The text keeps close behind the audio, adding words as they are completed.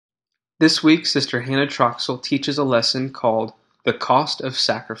This week, Sister Hannah Troxel teaches a lesson called The Cost of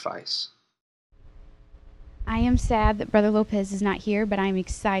Sacrifice. I am sad that Brother Lopez is not here, but I'm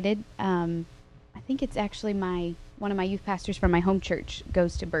excited. I think it's actually one of my youth pastors from my home church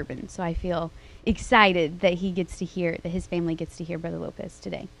goes to Bourbon, so I feel excited that his family gets to hear Brother Lopez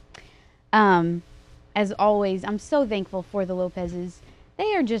today. As always, I'm so thankful for the Lopezes.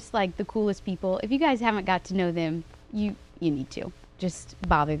 They are just like the coolest people. If you guys haven't got to know them, you need to. Just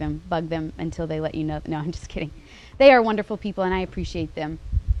bother them, bug them until they let you know. No, I'm just kidding. They are wonderful people, and I appreciate them.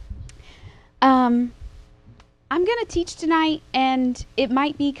 I'm going to teach tonight, and it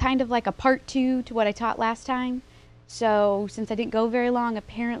might be kind of like a part 2 to what I taught last time. So since I didn't go very long,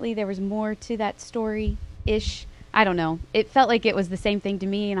 apparently there was more to that story-ish. I don't know. It felt like it was the same thing to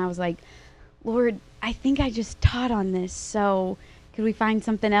me, and I was like, Lord, I think I just taught on this, so could we find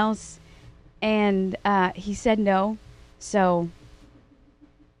something else? And he said no, so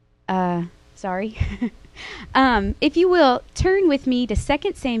sorry. If you will, turn with me to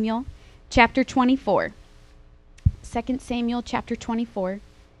 2 Samuel chapter 24. 2 Samuel chapter 24.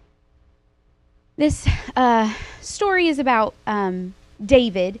 This story is about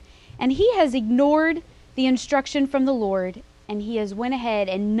David, and he has ignored the instruction from the Lord, and he has went ahead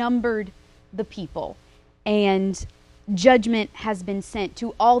and numbered the people, and judgment has been sent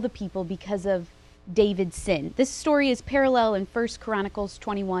to all the people because of David's sin. This story is parallel in 1 Chronicles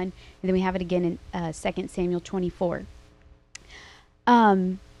 21, and then we have it again in 2 Samuel 24.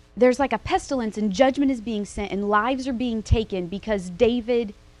 There's like a pestilence, and judgment is being sent, and lives are being taken because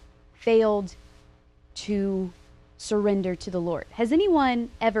David failed to surrender to the Lord. Has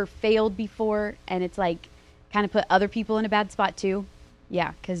anyone ever failed before, and it's like kind of put other people in a bad spot too?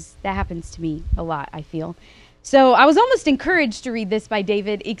 Yeah, because that happens to me a lot, I feel. So I was almost encouraged to read this by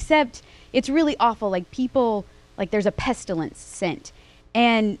David, except it's really awful. Like people, like there's a pestilence sent,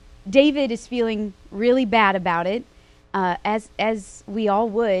 and David is feeling really bad about it, as we all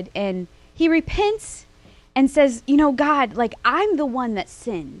would, and he repents and says, God, like I'm the one that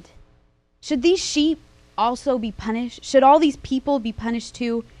sinned. Should these sheep also be punished? Should all these people be punished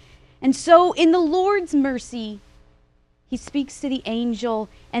too? And so in the Lord's mercy, he speaks to the angel,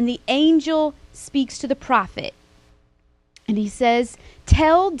 and the angel speaks to the prophet. And he says,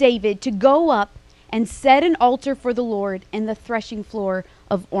 tell David to go up and set an altar for the Lord in the threshing floor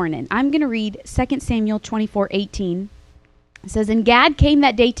of Ornan. I'm going to read 2 Samuel 24:18. It says, and Gad came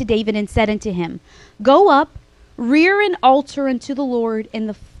that day to David and said unto him, go up, rear an altar unto the Lord in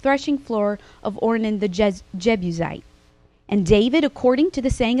the threshing floor of Ornan the Jebusite. And David, according to the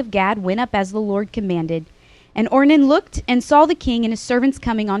saying of Gad, went up as the Lord commanded. And Ornan looked and saw the king and his servants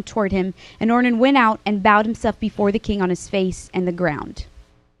coming on toward him. And Ornan went out and bowed himself before the king on his face and the ground.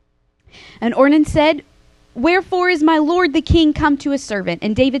 And Ornan said, wherefore is my lord the king come to his servant?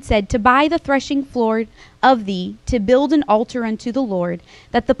 And David said, to buy the threshing floor of thee, to build an altar unto the Lord,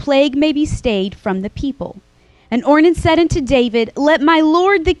 that the plague may be stayed from the people. And Ornan said unto David, let my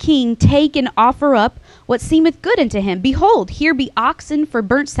lord the king take and offer up what seemeth good unto him. Behold, here be oxen for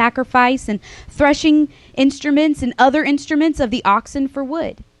burnt sacrifice, and threshing instruments, and other instruments of the oxen for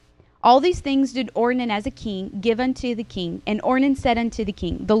wood. All these things did Ornan as a king give unto the king. And Ornan said unto the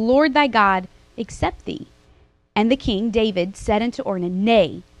king, the Lord thy God accept thee. And the king, David, said unto Ornan,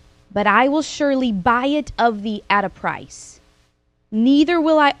 nay, but I will surely buy it of thee at a price. Neither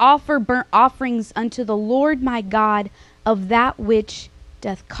will I offer burnt offerings unto the Lord my God of that which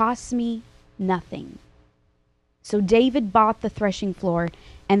doth cost me nothing. So David bought the threshing floor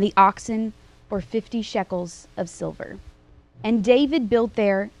and the oxen for 50 shekels of silver. And David built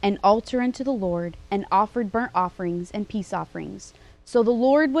there an altar unto the Lord, and offered burnt offerings and peace offerings. So the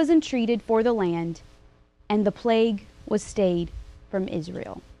Lord was entreated for the land, and the plague was stayed from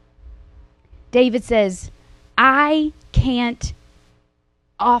Israel. David says, I can't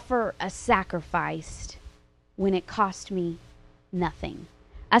offer a sacrifice when it cost me nothing.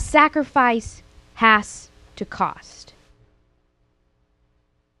 A sacrifice has to cost.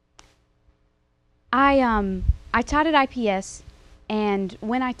 I taught at IPS, and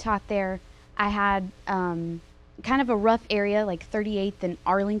when I taught there, I had kind of a rough area, like 38th and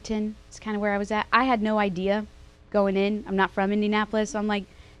Arlington. It's kind of where I was at. I had no idea going in. I'm not from Indianapolis, so I'm like,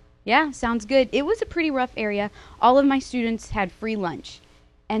 yeah, sounds good. It was a pretty rough area. All of my students had free lunch.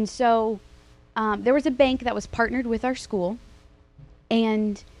 And so there was a bank that was partnered with our school,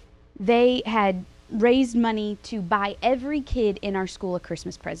 and they had raised money to buy every kid in our school a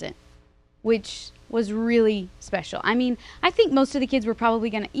Christmas present, which was really special. I mean, I think most of the kids were probably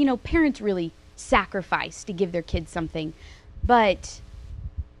going to, parents really sacrifice to give their kids something, but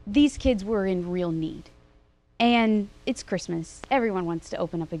these kids were in real need. And it's Christmas. Everyone wants to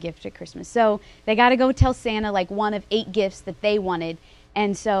open up a gift at Christmas. So they got to go tell Santa like one of 8 gifts that they wanted.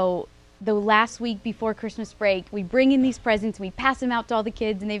 And so the last week before Christmas break, we bring in these presents, we pass them out to all the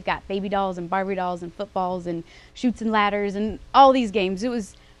kids, and they've got baby dolls and Barbie dolls and footballs and chutes and ladders and all these games. It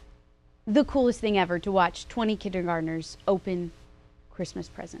was the coolest thing ever to watch 20 kindergartners open Christmas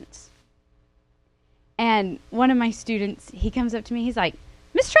presents. And one of my students, he comes up to me, he's like,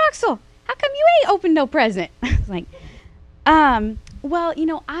 "Miss Troxel, how come you ain't opened no present?" I was like, well, you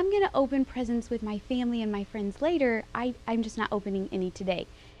know, I'm going to open presents with my family and my friends later. I'm just not opening any today.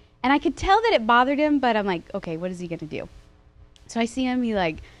 And I could tell that it bothered him, but I'm like, okay, what is he going to do? So I see him, he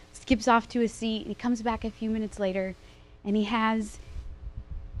like skips off to his seat, and he comes back a few minutes later, and he's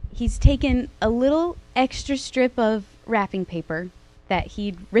taken a little extra strip of wrapping paper that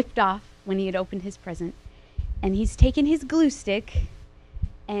he'd ripped off when he had opened his present, and he's taken his glue stick,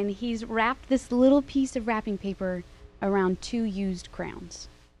 and he's wrapped this little piece of wrapping paper around 2 used crowns.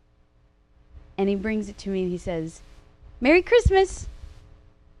 And he brings it to me and he says, "Merry Christmas."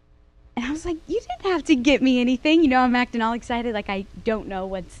 And I was like, you didn't have to get me anything. You know, I'm acting all excited like I don't know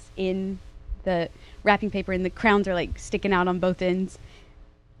what's in the wrapping paper, and the crowns are like sticking out on both ends.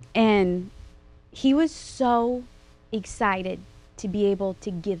 And he was so excited to be able to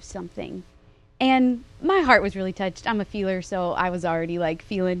give something. And my heart was really touched. I'm a feeler, so I was already like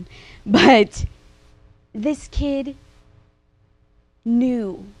feeling. But this kid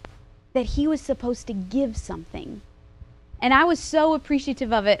knew that he was supposed to give something. And I was so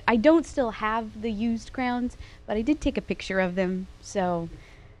appreciative of it. I don't still have the used crowns, but I did take a picture of them. So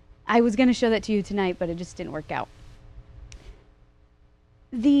I was going to show that to you tonight, but it just didn't work out.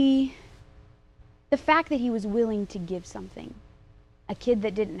 The fact that he was willing to give something, a kid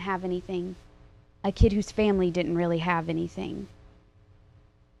that didn't have anything, a kid whose family didn't really have anything,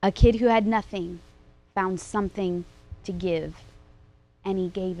 a kid who had nothing found something to give, and he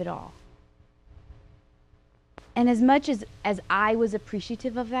gave it all. And as much as I was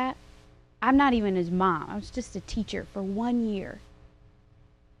appreciative of that, I'm not even his mom. I was just a teacher for 1 year.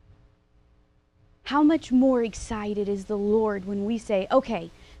 How much more excited is the Lord when we say, okay,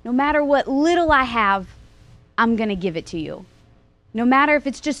 no matter what little I have, I'm going to give it to you. No matter if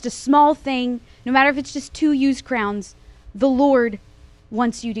it's just a small thing, no matter if it's just 2 used crowns, the Lord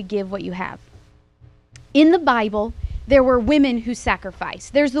wants you to give what you have. In the Bible, there were women who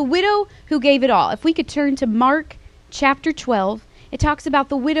sacrificed. There's the widow who gave it all. If we could turn to Mark chapter 12, it talks about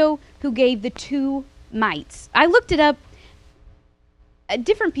the widow who gave the 2 mites. I looked it up.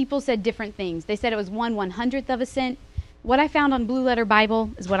 Different people said different things. They said it was 1/100th of a cent. What I found on Blue Letter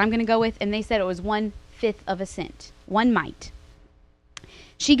Bible is what I'm going to go with, and they said it was 1/5 of a cent, 1 mite.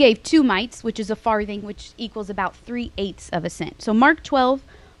 She gave 2 mites, which is a farthing, which equals about 3/8 of a cent. So Mark 12,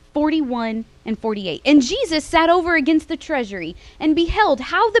 41 and 48. And Jesus sat over against the treasury and beheld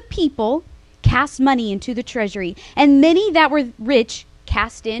how the people cast money into the treasury, and many that were rich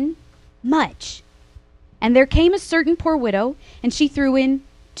cast in much. And there came a certain poor widow, and she threw in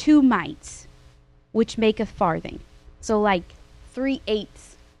 2 mites, which make a farthing. So like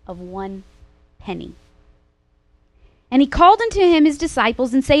 3/8 of 1 penny. And he called unto him his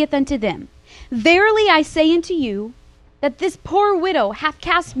disciples, and saith unto them, Verily I say unto you, that this poor widow hath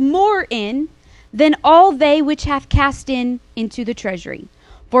cast more in than all they which have cast in into the treasury.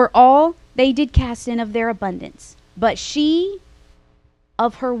 For all they did cast in of their abundance. But she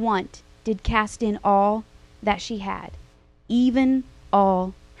of her want did cast in all that she had, even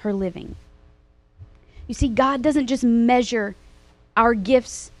all her living. You see, God doesn't just measure our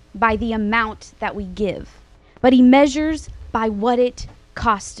gifts by the amount that we give, but he measures by what it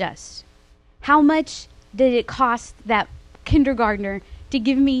cost us. How much did it cost that kindergartner to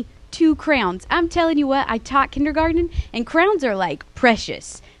give me 2 crowns? I'm telling you what, I taught kindergarten, and crowns are like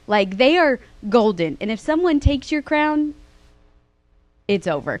precious. Like they are golden. And if someone takes your crown, it's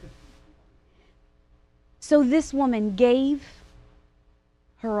over. So this woman gave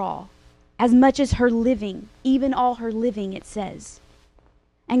her all, as much as her living, even all her living, it says.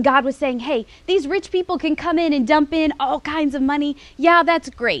 And God was saying, hey, these rich people can come in and dump in all kinds of money. Yeah, that's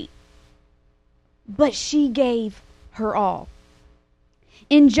great. But she gave her all.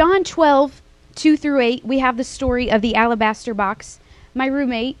 In John 12, 2 through 8, we have the story of the alabaster box. My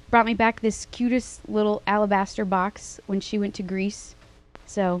roommate brought me back this cutest little alabaster box when she went to Greece.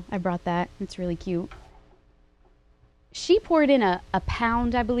 So I brought that. It's really cute. She poured in a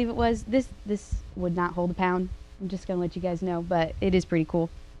pound, I believe it was. This would not hold a pound. I'm just going to let you guys know, but it is pretty cool.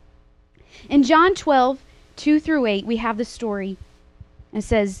 In John 12, 2 through 8, we have the story. It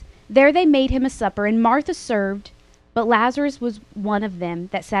says, There they made him a supper, and Martha served, but Lazarus was one of them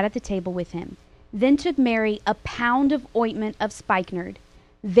that sat at the table with him. then took Mary a pound of ointment of spikenard,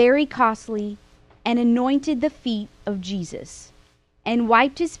 very costly, and anointed the feet of Jesus, and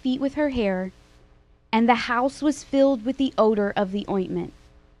wiped his feet with her hair, and the house was filled with the odor of the ointment.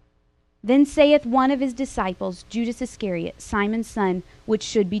 Then saith one of his disciples, Judas Iscariot, Simon's son, which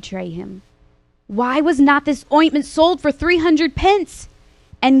should betray him, Why was not this ointment sold for 300 pence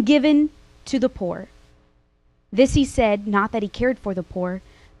and given to the poor? This he said, not that he cared for the poor,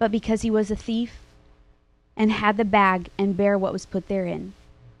 but because he was a thief, and had the bag and bare what was put therein.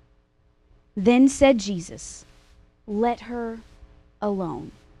 Then said Jesus, Let her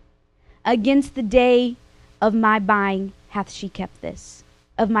alone. Against the day of my buying hath she kept this.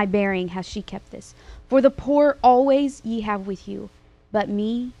 Of my bearing hath she kept this. For the poor always ye have with you, but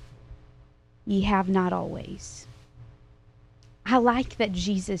me ye have not always. I like that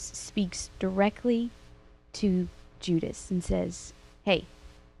Jesus speaks directly to Judas and says, hey,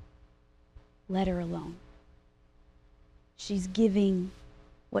 let her alone. She's giving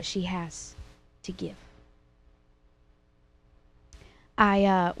what she has to give.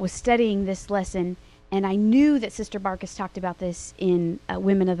 I was studying this lesson, and I knew that Sister Barkus talked about this in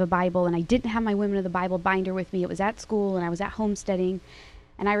Women of the Bible, and I didn't have my Women of the Bible binder with me. It was at school, and I was at home studying,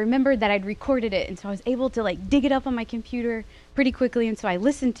 and I remembered that I'd recorded it, and so I was able to dig it up on my computer pretty quickly, and so I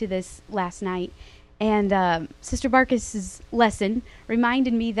listened to this last night, and Sister Barkus's lesson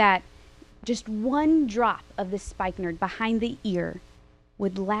reminded me that just one drop of this spikenard behind the ear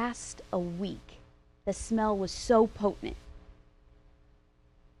would last a week. The smell was so potent.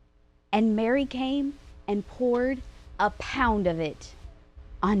 And Mary came and poured a pound of it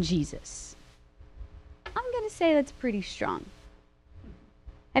on Jesus. I'm going to say that's pretty strong.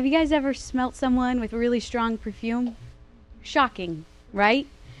 Have you guys ever smelt someone with really strong perfume? Shocking, right?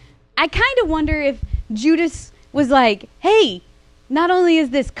 I kind of wonder if Judas was like, hey, not only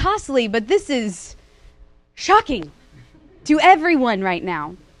is this costly, but this is shocking to everyone right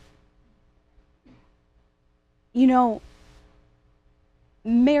now. You know,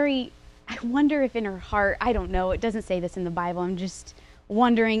 Mary, I wonder if in her heart, I don't know, it doesn't say this in the Bible, I'm just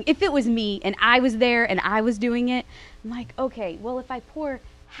wondering if it was me and I was there and I was doing it, I'm like, okay, well, if I pour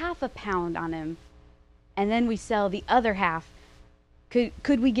half a pound on him and then we sell the other half,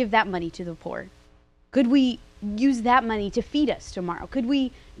 could we give that money to the poor? Could we use that money to feed us tomorrow? Could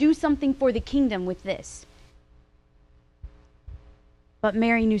we do something for the kingdom with this? But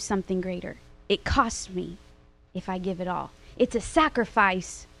Mary knew something greater. It costs me if I give it all. It's a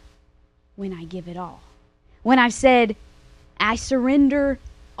sacrifice when I give it all. When I said, I surrender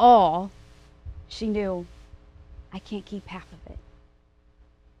all, she knew I can't keep half of it.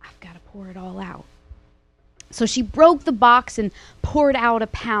 I've got to pour it all out. So she broke the box and poured out a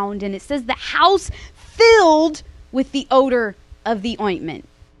pound, and it says the house filled with the odor of the ointment.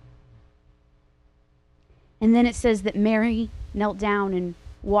 And then it says that Mary knelt down and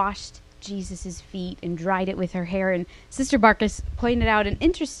washed Jesus' feet and dried it with her hair. And Sister Barkus pointed out an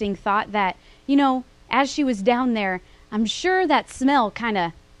interesting thought that, you know, as she was down there, I'm sure that smell kind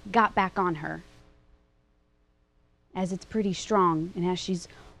of got back on her, as it's pretty strong. And as she's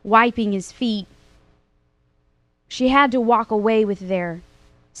wiping his feet, she had to walk away with there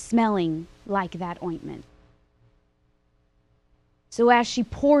smelling like that ointment. So as she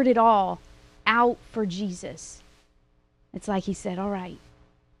poured it all out for Jesus, it's like he said, all right,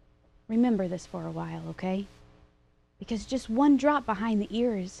 remember this for a while, okay? Because just one drop behind the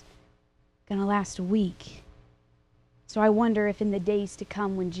ear is going to last a week. So I wonder if in the days to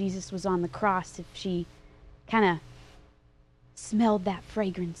come when Jesus was on the cross, if she kind of smelled that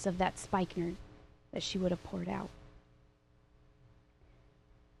fragrance of that spikenard that she would have poured out.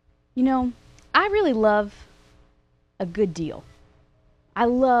 You know, I really love a good deal. I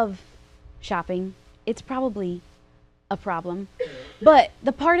love shopping. It's probably a problem. But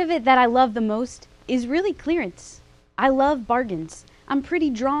the part of it that I love the most is really clearance. I love bargains. I'm pretty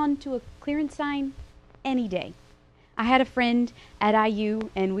drawn to a clearance sign any day. I had a friend at IU,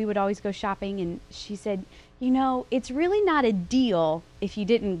 and we would always go shopping, and she said, you know, it's really not a deal if you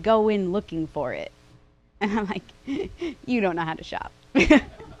didn't go in looking for it. And I'm like, you don't know how to shop.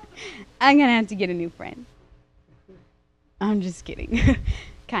 I'm going to have to get a new friend. I'm just kidding.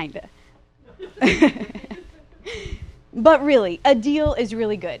 Kinda. But really, a deal is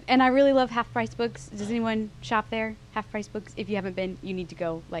really good. And I really love Half Price Books. Does anyone shop there? Half Price Books? If you haven't been, you need to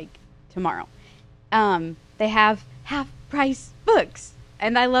go, tomorrow. They have Half Price Books.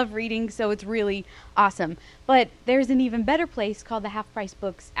 And I love reading, so it's really awesome. But there's an even better place called the Half Price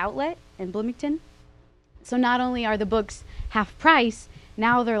Books Outlet in Bloomington. So not only are the books half price,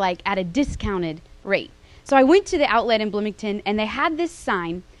 now they're at a discounted rate. So I went to the outlet in Bloomington, and they had this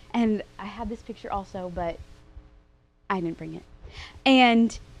sign, And I had this picture also, but I didn't bring it.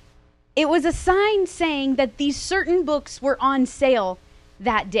 And it was a sign saying that these certain books were on sale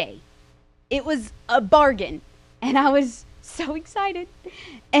that day. It was a bargain. And I was so excited.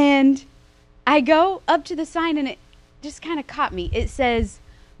 And I go up to the sign and it just kind of caught me. It says,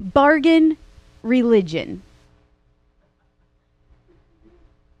 Bargain Religion.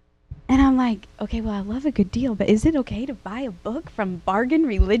 And I'm like, okay, well, I love a good deal, but is it okay to buy a book from Bargain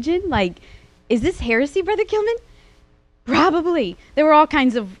Religion? Like, is this heresy, Brother Kilman? Probably. There were all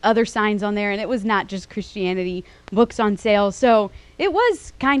kinds of other signs on there, and it was not just Christianity books on sale. So it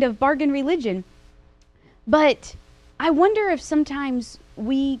was kind of Bargain Religion. But I wonder if sometimes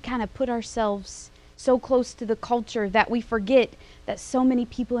we kind of put ourselves so close to the culture that we forget that so many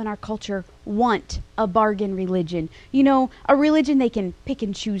people in our culture want a bargain religion. You know, a religion they can pick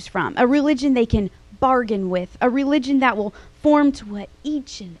and choose from, a religion they can bargain with, a religion that will form to what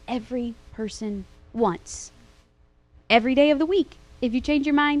each and every person wants. Every day of the week. If you change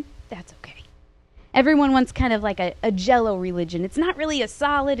your mind, that's okay. Everyone wants kind of like a jello religion. It's not really a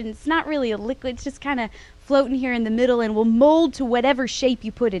solid and it's not really a liquid. It's just kind of floating here in the middle and will mold to whatever shape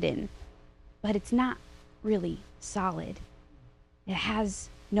you put it in. But it's not really solid. It has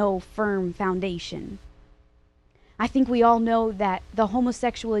no firm foundation. I think we all know that the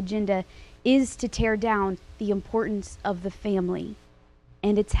homosexual agenda is to tear down the importance of the family.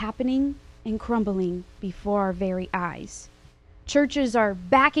 And it's happening and crumbling before our very eyes. Churches are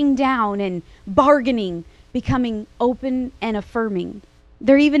backing down and bargaining, becoming open and affirming.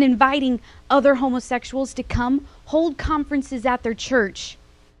 They're even inviting other homosexuals to come hold conferences at their church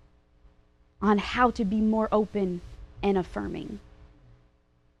on how to be more open and affirming.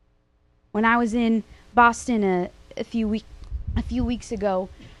 When I was in Boston a few weeks ago,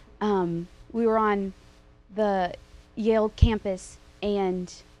 we were on the Yale campus,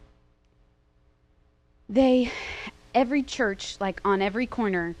 and every church, like on every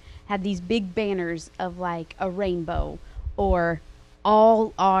corner, had these big banners of like a rainbow or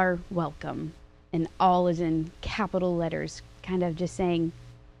all are welcome, and all is in capital letters, kind of just saying,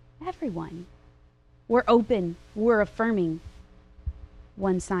 everyone. We're open, we're affirming,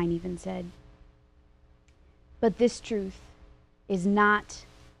 one sign even said. But this truth is not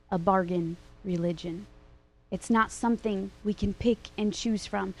a bargain religion. It's not something we can pick and choose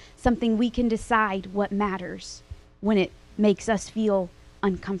from, something we can decide what matters when it makes us feel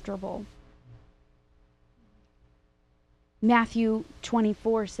uncomfortable. Matthew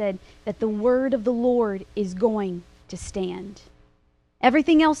 24 said that the word of the Lord is going to stand.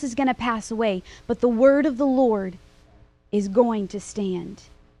 Everything else is going to pass away, but the word of the Lord is going to stand.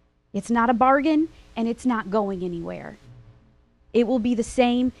 It's not a bargain, and it's not going anywhere. It will be the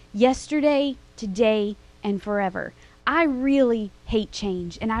same yesterday, today, and forever. I really hate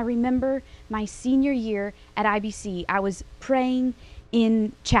change, and I remember my senior year at IBC, I was praying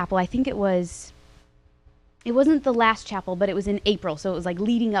in chapel. I think it wasn't the last chapel, but it was in April, so it was like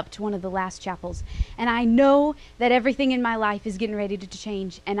leading up to one of the last chapels. And I know that everything in my life is getting ready to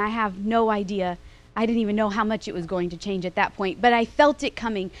change, and I have no idea. I didn't even know how much it was going to change at that point, but I felt it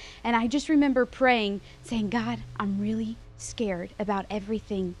coming. And I just remember praying, saying, God, I'm really scared about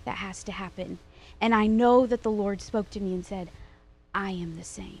everything that has to happen. And I know that the Lord spoke to me and said, I am the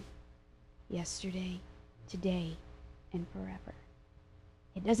same, yesterday, today, and forever.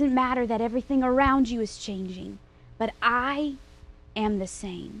 It doesn't matter that everything around you is changing, but I am the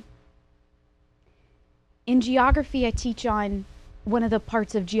same. In geography, I teach on one of the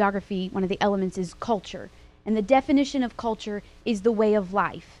parts of geography, one of the elements is culture. And the definition of culture is the way of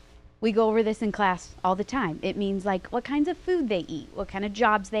life. We go over this in class all the time. It means like what kinds of food they eat, what kind of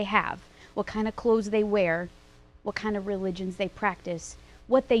jobs they have, what kind of clothes they wear, what kind of religions they practice,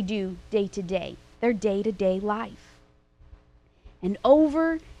 what they do day to day, their day-to-day life. And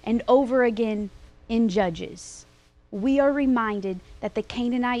over again in Judges, we are reminded that the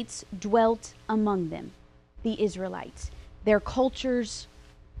Canaanites dwelt among them, the Israelites. Their cultures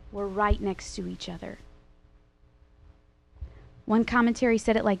were right next to each other. One commentary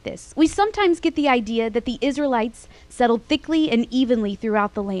said it like this: we sometimes get the idea that the Israelites settled thickly and evenly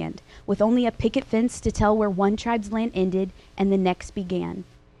throughout the land, with only a picket fence to tell where one tribe's land ended and the next began,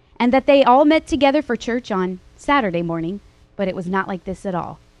 and that they all met together for church on Saturday morning, but it was not like this at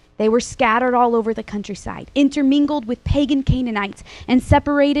all. They were scattered all over the countryside, intermingled with pagan Canaanites, and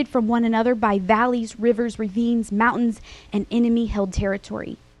separated from one another by valleys, rivers, ravines, mountains, and enemy-held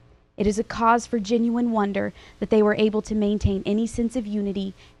territory. It is a cause for genuine wonder that they were able to maintain any sense of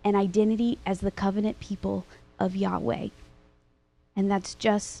unity and identity as the covenant people of Yahweh. And that's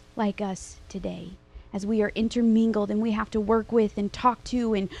just like us today. as we are intermingled and we have to work with and talk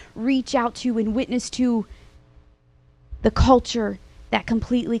to and reach out to and witness to the culture that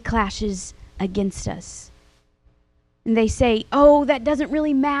completely clashes against us. And they say, oh, that doesn't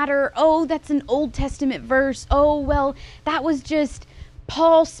really matter. Oh, that's an Old Testament verse. Oh, well, that was just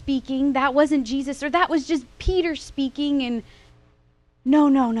Paul speaking. That wasn't Jesus. Or that was just Peter speaking. And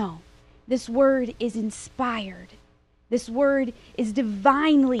no. This word is inspired. This word is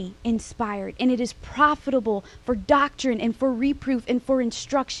divinely inspired, and it is profitable for doctrine and for reproof and for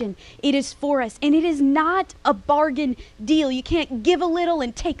instruction. It is for us, and it is not a bargain deal. You can't give a little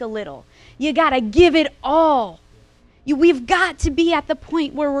and take a little. You got to give it all. We've got to be at the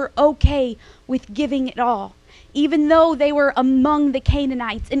point where we're okay with giving it all. Even though they were among the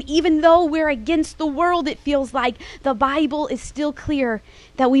Canaanites, and even though we're against the world, it feels like the Bible is still clear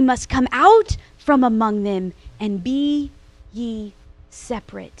that we must come out from among them and be ye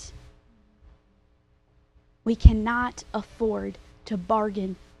separate. We cannot afford to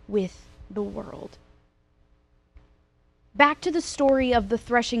bargain with the world. Back to the story of the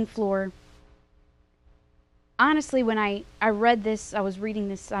threshing floor. Honestly, when I read this, I was reading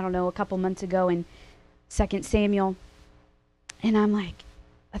this, a couple months ago in 2 Samuel, and I'm like,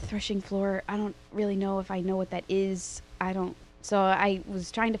 a threshing floor, I don't really know if I know what that is. So I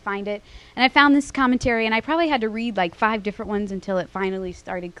was trying to find it, and I found this commentary, and I probably had to read like 5 different ones until it finally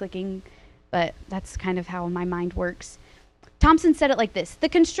started clicking, but that's kind of how my mind works. Thompson said it like this: the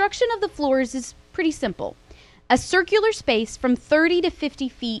construction of the floors is pretty simple. A circular space from 30 to 50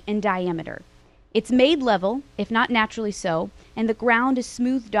 feet in diameter. It's made level, if not naturally so, and the ground is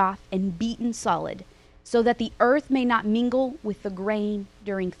smoothed off and beaten solid, so that the earth may not mingle with the grain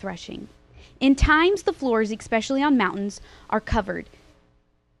during threshing. In times, the floors, especially on mountains, are covered.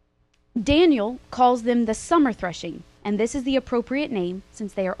 Daniel calls them the summer threshing, and this is the appropriate name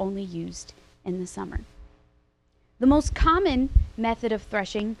since they are only used in the summer. The most common method of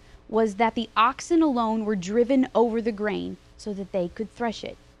threshing was that the oxen alone were driven over the grain so that they could thresh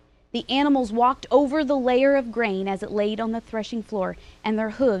it. The animals walked over the layer of grain as it laid on the threshing floor, and their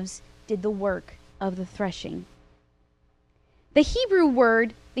hooves did the work of the threshing. The Hebrew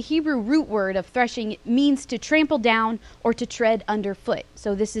root word of threshing means to trample down or to tread underfoot.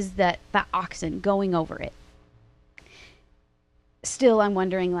 So this is the oxen going over it. Still, I'm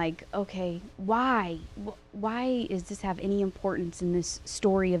wondering, okay, why? Why does this have any importance in this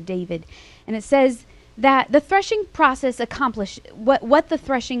story of David? And it says that the threshing process what the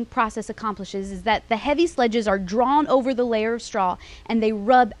threshing process accomplishes is that the heavy sledges are drawn over the layer of straw and they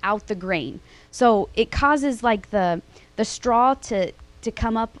rub out the grain. So it causes the straw to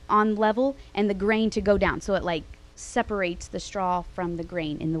come up on level and the grain to go down. So it separates the straw from the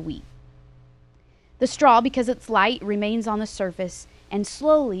grain in the wheat. The straw, because it's light, remains on the surface, and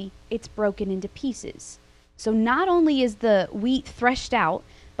slowly it's broken into pieces. So not only is the wheat threshed out,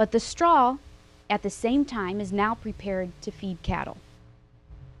 but the straw at the same time is now prepared to feed cattle.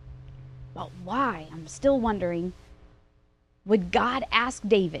 But why? I'm still wondering. Would God ask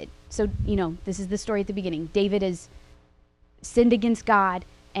David? So, this is the story at the beginning. David has sinned against God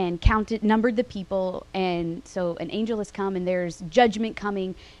and numbered the people, and so an angel has come and there's judgment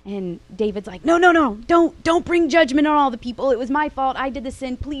coming, and David's like, no, don't bring judgment on all the people. It was my fault. I did the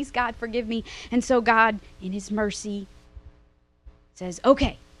sin. Please, God, forgive me. And so God, in his mercy, says,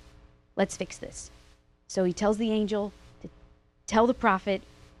 okay, let's fix this. So he tells the angel to tell the prophet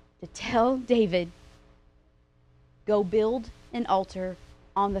to tell David, go build an altar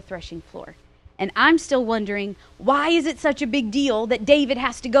on the threshing floor. And I'm still wondering, why is it such a big deal that David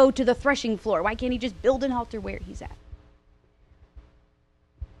has to go to the threshing floor? Why can't he just build an altar where he's at?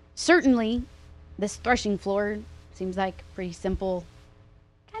 Certainly, this threshing floor seems like a pretty simple,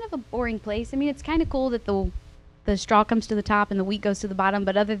 kind of a boring place. I mean, it's kind of cool that the straw comes to the top and the wheat goes to the bottom,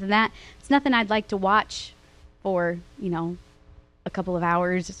 but other than that, it's nothing I'd like to watch for, a couple of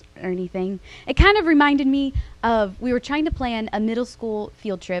hours or anything. It kind of reminded me of, we were trying to plan a middle school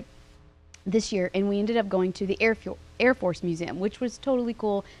field trip this year, and we ended up going to the Air Force Museum, which was totally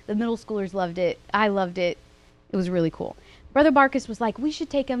cool. The middle schoolers loved it. I loved it. It was really cool. Brother Barkus was like, we should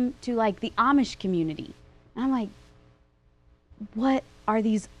take them to the Amish community. And I'm like, what are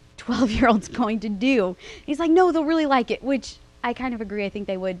these 12-year-olds going to do? He's like, no, they'll really like it, which I kind of agree. I think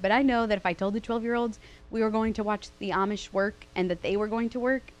they would. But I know that if I told the 12-year-olds we were going to watch the Amish work and that they were going to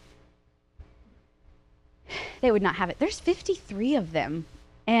work, they would not have it. There's 53 of them.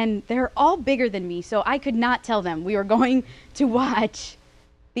 And they're all bigger than me, so I could not tell them we were going to watch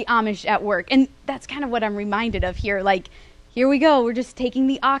the Amish at work. And that's kind of what I'm reminded of here. Here we go. We're just taking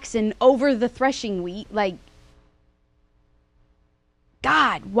the oxen over the threshing wheat.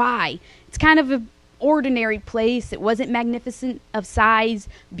 God, why? It's kind of ordinary place. It wasn't magnificent of size,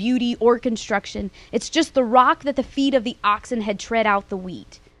 beauty, or construction. It's just the rock that the feet of the oxen had tread out the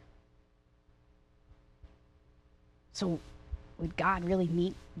wheat. So would God really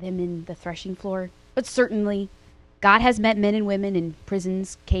meet them in the threshing floor? But certainly, God has met men and women in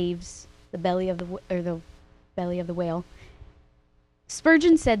prisons, caves, the belly of the whale.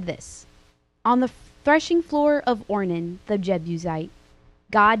 Spurgeon said this: on the threshing floor of Ornan the Jebusite,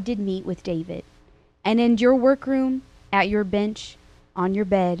 God did meet with David. And in your workroom, at your bench, on your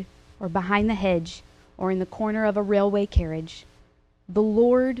bed, or behind the hedge, or in the corner of a railway carriage, the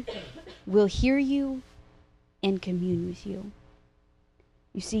Lord will hear you and commune with you.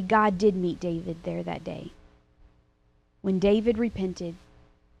 You see, God did meet David there that day. When David repented,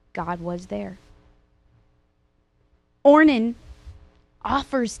 God was there. Ornan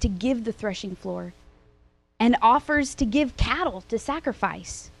offers to give the threshing floor and offers to give cattle to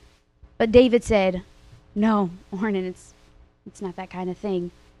sacrifice. But David said, no, Ornan, it's not that kind of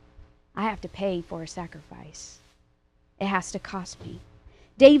thing. I have to pay for a sacrifice. It has to cost me.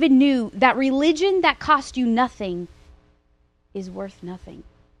 David knew that religion that cost you nothing is worth nothing.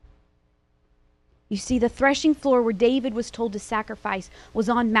 You see, the threshing floor where David was told to sacrifice was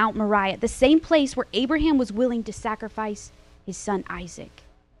on Mount Moriah, the same place where Abraham was willing to sacrifice his son Isaac.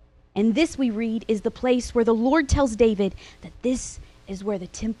 And this, we read, is the place where the Lord tells David that this is where the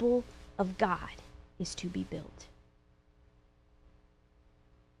temple of God is to be built.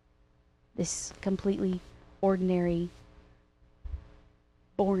 This completely ordinary,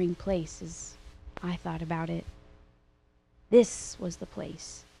 boring place, as I thought about it. This was the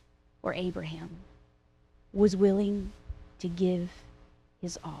place where Abraham was willing to give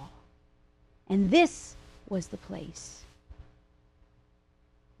his all. And this was the place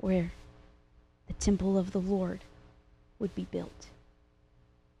where the temple of the Lord would be built.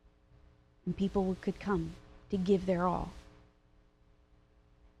 And people could come to give their all.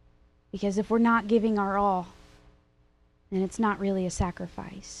 Because if we're not giving our all, then it's not really a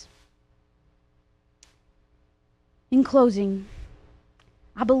sacrifice. In closing,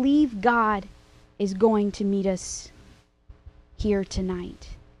 I believe God is going to meet us here tonight.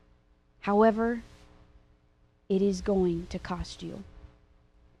 However, it is going to cost you.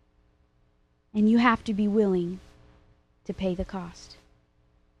 And you have to be willing to pay the cost.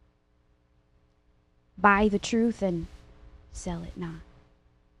 Buy the truth and sell it not.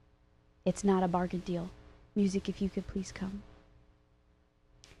 It's not a bargain deal. Music, if you could please come.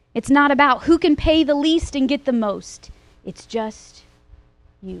 It's not about who can pay the least and get the most. It's just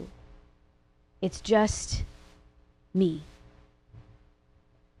you. It's just me.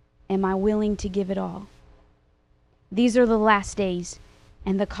 Am I willing to give it all? These are the last days,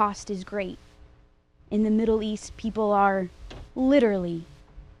 and the cost is great. In the Middle East, people are literally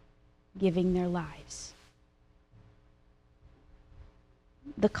giving their lives.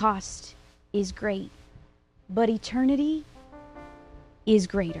 The cost is great, but eternity is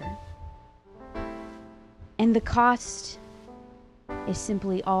greater. And the cost is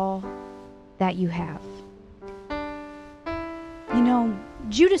simply all that you have. You know,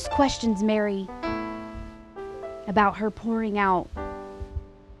 Judas questions Mary about her pouring out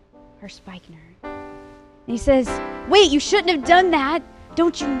her spikenard. And he says, wait, you shouldn't have done that.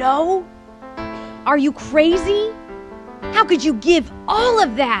 Don't you know? Are you crazy? How could you give all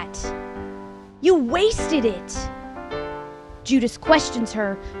of that? You wasted it. Judas questions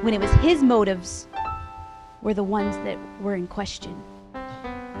her when it was his motives were the ones that were in question.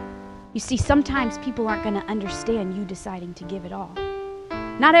 You see, sometimes people aren't going to understand you deciding to give it all.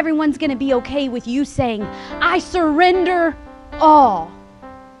 Not everyone's going to be okay with you saying, I surrender all.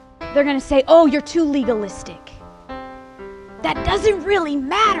 They're going to say, oh, you're too legalistic. That doesn't really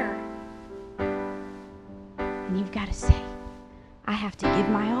matter. And you've got to say, I have to give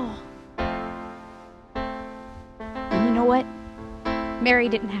my all. And you know what? Mary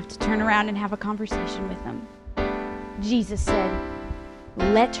didn't have to turn around and have a conversation with him. Jesus said,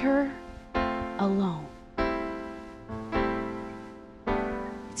 let her alone.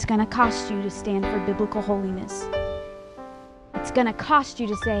 It's going to cost you to stand for biblical holiness. It's going to cost you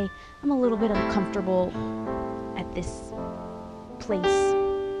to say, I'm a little bit uncomfortable at this place,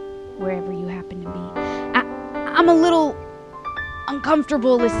 wherever you happen to be. I'm a little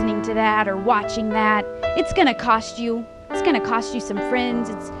uncomfortable listening to that or watching that. It's going to cost you. It's going to cost you some friends.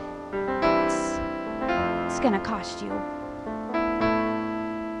 It's going to cost you.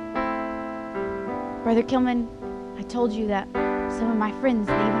 Brother Kilman, I told you that some of my friends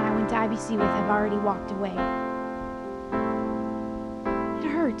that even I went to IBC with have already walked away. It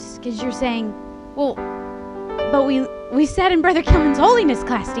hurts because you're saying, well, But we sat in Brother Kilman's holiness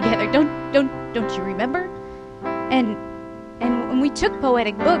class together. Don't you remember? And when we took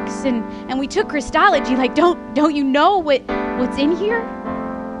poetic books and we took Christology, like don't you know what's in here?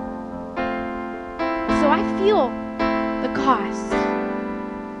 So I feel the cost.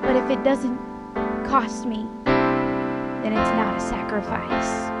 But if it doesn't cost me, then it's not a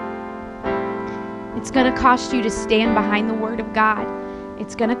sacrifice. It's going to cost you to stand behind the Word of God.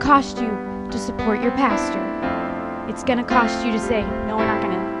 It's going to cost you to support your pastor. It's going to cost you to say, no, we're not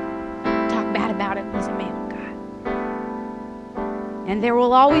going to talk bad about him. He's a man of God. And there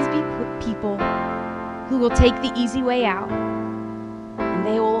will always be people who will take the easy way out. And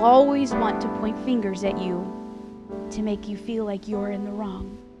they will always want to point fingers at you to make you feel like you're in the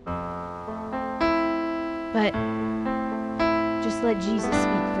wrong. But just let Jesus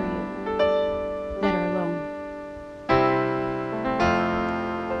speak for you. Let her alone.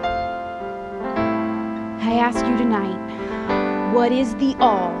 I ask you tonight, what is the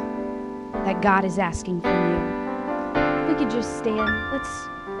all that God is asking from you? If we could just stand, let's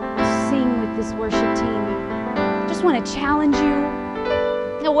sing with this worship team. I just want to challenge you.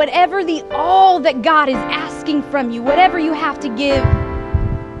 Now, whatever the all that God is asking from you, whatever you have to give,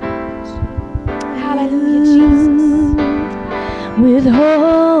 hallelujah, Jesus.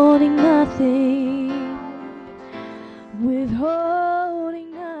 Withholding nothing, withholding